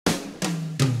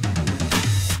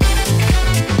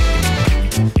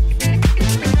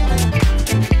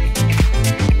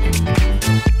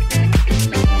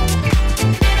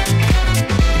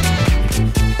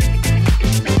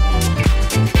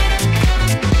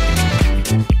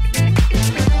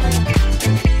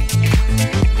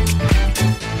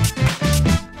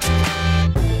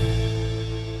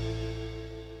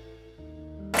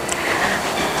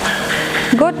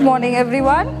Morning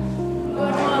everyone.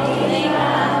 Good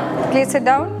morning. Please sit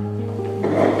down.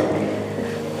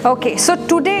 Okay, so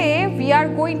today we are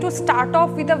going to start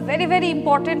off with a very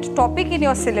important topic in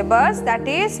your syllabus, that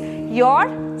is your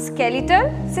skeletal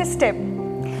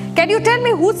system. Can you tell me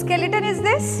whose skeleton is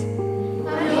this?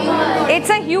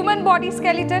 It's a human body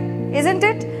skeleton, isn't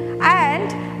it?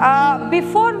 And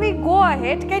before we go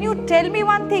ahead, can you tell me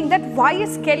one thing, that why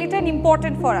is skeleton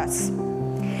important for us?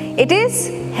 It is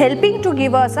helping to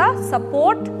give us a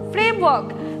support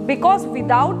framework, because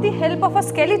without the help of a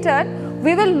skeleton,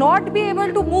 we will not be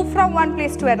able to move from one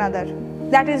place to another.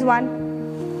 That is one.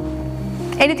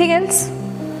 Anything else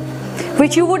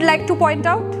which you would like to point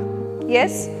out?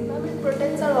 Yes? It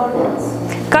protects our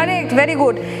organs. Correct, very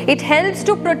good. It helps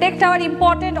to protect our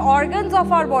important organs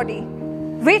of our body.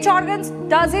 Which organs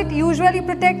does it usually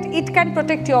protect? It can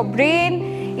protect your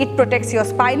brain, it protects your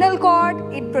spinal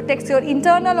cord, it protects your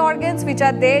internal organs which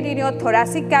are there in your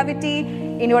thoracic cavity,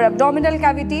 in your abdominal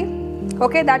cavity.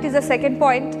 Okay, that is the second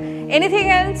point. Anything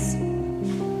else?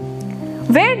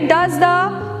 Where does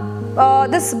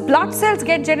this blood cells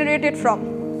get generated from?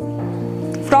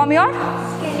 From your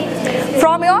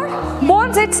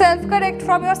bones itself, correct,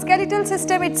 from your skeletal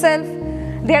system itself.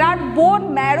 There are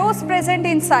bone marrows present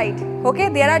inside. Okay,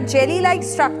 there are jelly-like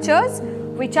structures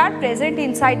which are present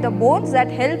inside the bones that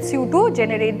helps you to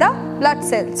generate the blood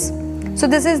cells. So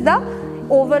this is the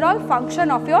overall function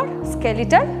of your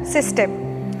skeletal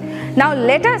system. Now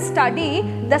let us study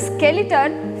the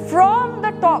skeleton from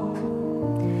the top.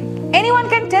 Anyone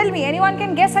can tell me, anyone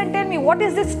can guess and tell me, what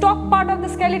is this top part of the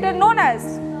skeleton known as?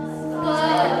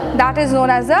 Skull. That is known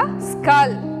as a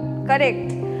skull,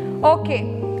 correct. Okay,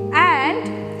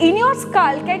 and in your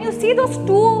skull, can you see those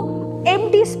two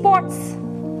empty spots?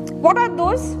 What are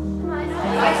those?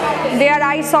 They are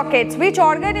eye sockets. Which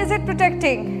organ is it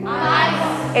protecting?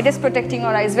 Eyes. It is protecting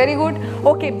our eyes. Very good.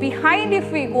 Okay, behind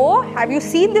if we go, have you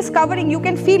seen this covering? You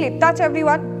can feel it. Touch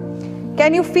everyone.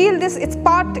 Can you feel this? Its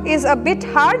part is a bit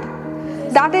hard.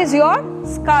 That is your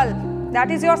skull.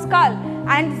 That is your skull.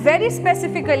 And very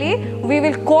specifically, we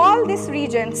will call this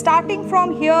region starting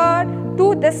from here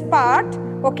to this part.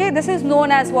 Okay, this is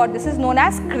known as what? This is known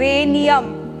as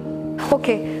cranium.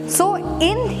 Okay, so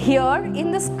in here,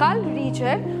 in the skull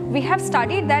region, we have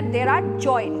studied that there are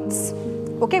joints,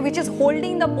 okay, which is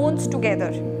holding the bones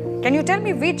together. Can you tell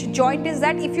me which joint is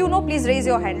that? If you know, please raise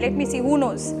your hand. Let me see who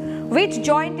knows. Which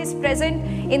joint is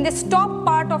present in this top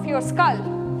part of your skull?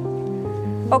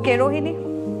 Okay, Rohini.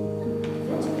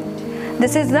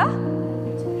 This is the?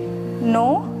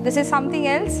 No, this is something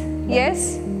else.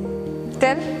 Yes,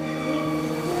 tell.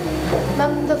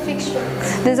 Ma'am, the fixed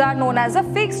joints. These are known as the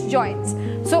fixed joints.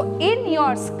 So in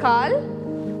your skull,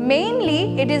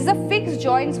 mainly it is the fixed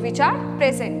joints which are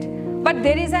present. But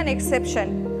there is an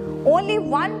exception. Only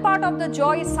one part of the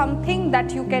jaw is something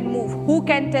that you can move. Who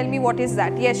can tell me what is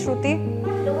that? Yes, Shruti?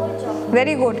 Lower jaw.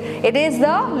 Very good. It is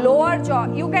the lower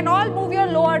jaw. You can all move your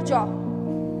lower jaw.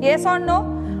 Yes or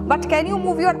no? But can you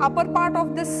move your upper part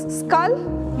of this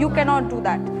skull? You cannot do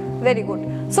that. Very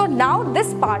good. So now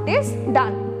this part is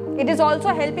done. It is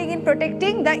also helping in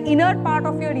protecting the inner part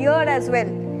of your ear as well.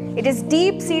 It is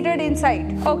deep seated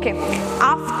inside. Okay,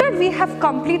 after we have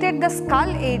completed the skull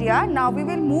area, now we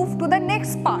will move to the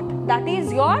next part. That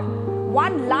is your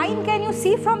one line, can you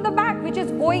see from the back, which is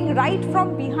going right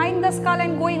from behind the skull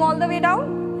and going all the way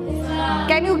down? Yes.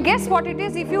 Can you guess what it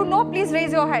is? If you know, please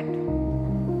raise your hand.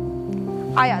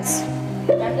 Ayaz.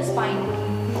 And the spine.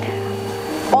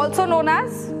 Also known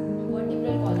as?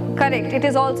 Vertebral column. Correct. It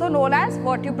is also known as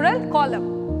vertebral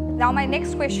column. Now my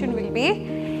next question will be,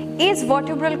 is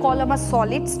vertebral column a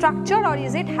solid structure or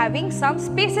is it having some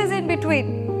spaces in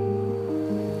between?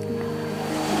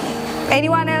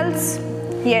 Anyone else?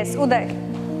 Yes, Uday.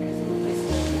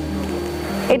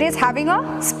 It is having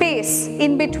a space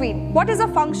in between. What is the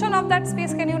function of that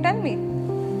space? Can you tell me?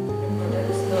 That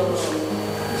is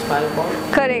the spinal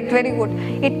cord. Correct, very good.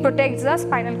 It protects the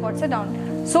spinal cord. Sit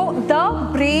down. So the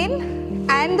brain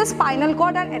and the spinal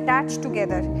cord are attached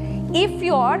together. If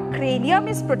your cranium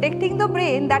is protecting the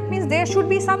brain, that means there should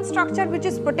be some structure which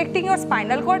is protecting your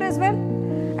spinal cord as well.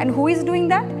 And who is doing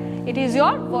that? It is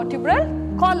your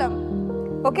vertebral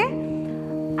column. Okay?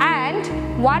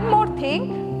 And one more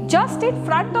thing, just in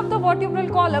front of the vertebral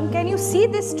column, can you see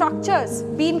these structures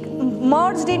being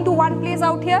merged into one place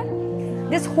out here?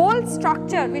 This whole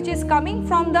structure which is coming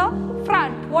from the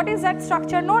front, what is that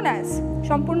structure known as?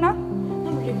 Shampurna?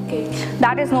 Rib cage.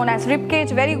 That is known as rib cage.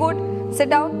 Very good. Sit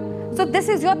down. So this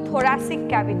is your thoracic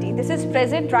cavity. This is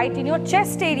present right in your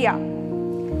chest area.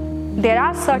 There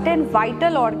are certain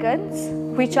vital organs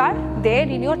which are there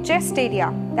in your chest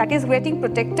area, that is getting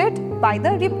protected by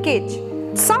the rib cage.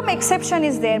 some exception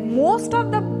is there. Most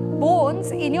of the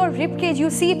bones in your rib cage, you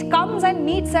see it comes and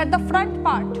meets at the front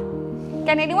part.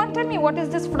 Can anyone tell me what is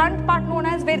this front part known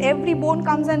as, where every bone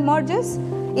comes and merges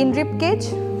in rib cage?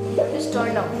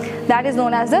 Sternum. That is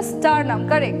known as the sternum,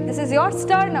 correct. This is your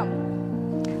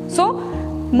sternum. So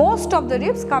most of the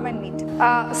ribs come and meet.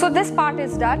 So this part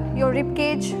is done, your rib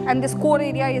cage and this core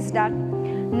area is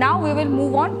done. Now we will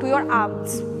move on to your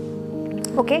arms.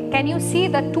 Okay, can you see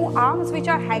the two arms which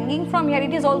are hanging from here?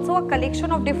 It is also a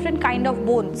collection of different kind of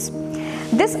bones.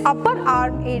 This upper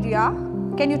arm area,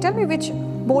 can you tell me which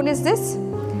bone is this?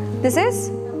 This is?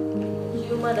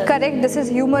 Humerus. Correct, this is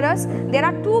humerus. There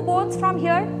are two bones from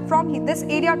here, from this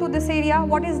area to this area.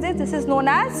 What is this? This is known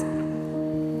as?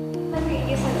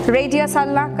 Radius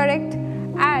ulna, correct.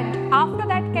 And after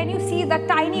that, can you see the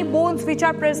tiny bones which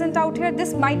are present out here?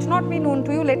 This might not be known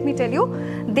to you, let me tell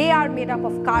you. They are made up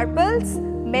of carpals,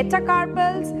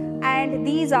 metacarpals, and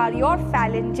these are your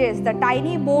phalanges. The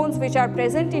tiny bones which are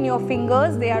present in your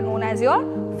fingers, they are known as your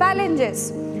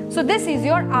phalanges. So this is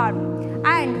your arm.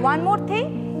 And one more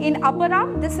thing, in upper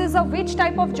arm, this is a which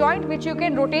type of joint which you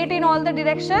can rotate in all the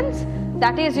directions?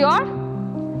 That is your,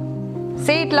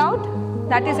 say it loud,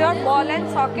 that is your ball and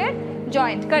socket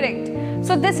joint, correct.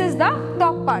 So this is the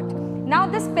top part. Now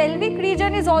this pelvic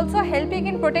region is also helping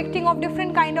in protecting of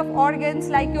different kind of organs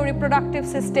like your reproductive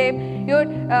system, your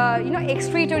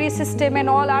excretory system, and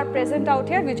all are present out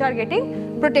here which are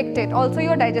getting protected. Also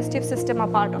your digestive system are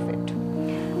part of it.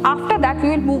 After that we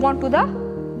will move on to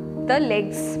the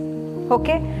legs.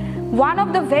 Okay, one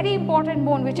of the very important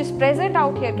bone which is present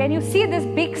out here. Can you see this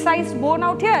big sized bone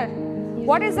out here?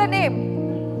 What is the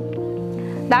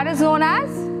name? That is known as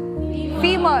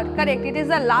femur, correct. It is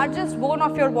the largest bone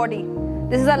of your body.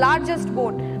 This is the largest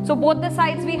bone. So both the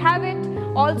sides we have it.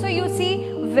 Also you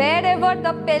see wherever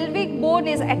the pelvic bone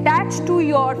is attached to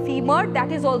your femur,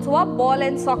 that is also a ball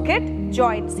and socket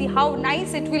joint. See how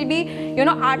nice it will be,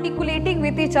 articulating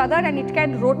with each other, and it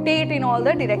can rotate in all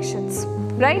the directions,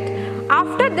 right?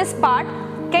 After this part,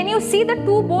 can you see the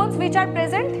two bones which are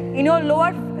present in your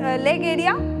lower leg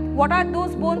area? What are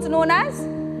those bones known as?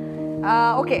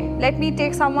 Okay, let me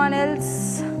take someone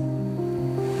else.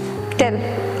 Tell,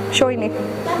 showing it.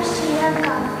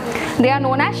 They are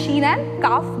known as shin and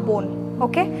calf bone.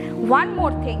 Okay, one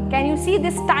more thing. Can you see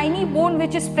this tiny bone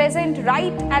which is present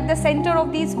right at the center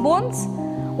of these bones?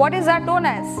 What is that known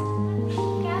as?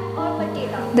 Kneecap or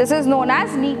patella. This is known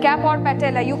as kneecap or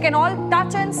patella. You can all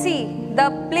touch and see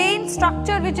the plain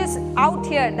structure which is out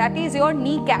here. That is your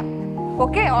kneecap,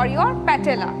 okay, or your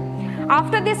patella.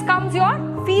 After this comes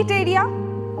your feet area,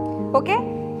 okay.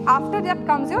 After that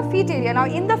comes your feet area. Now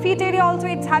in the feet area also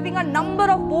it's having a number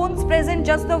of bones present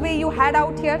just the way you had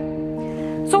out here.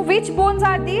 So which bones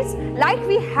are these? Like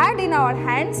we had in our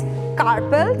hands,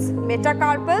 carpals,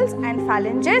 metacarpals and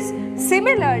phalanges.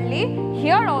 Similarly,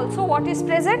 here also what is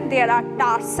present? There are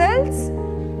tarsals,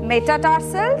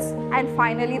 metatarsals and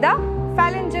finally the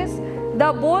phalanges.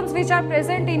 The bones which are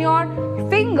present in your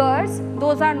fingers,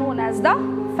 those are known as the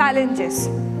phalanges.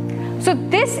 So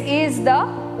this is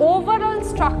the overall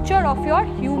structure of your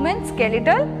human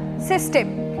skeletal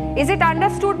system. Is it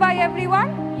understood by everyone?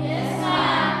 Yes,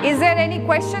 ma'am. Is there any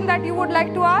question that you would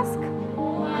like to ask?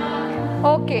 No, ma'am.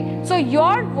 Okay, so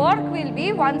your work will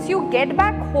be, once you get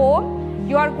back home,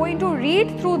 you are going to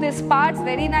read through these parts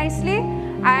very nicely,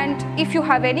 and if you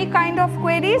have any kind of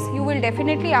queries, you will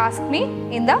definitely ask me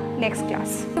in the next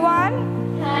class.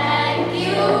 One. Thank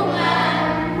you, ma'am.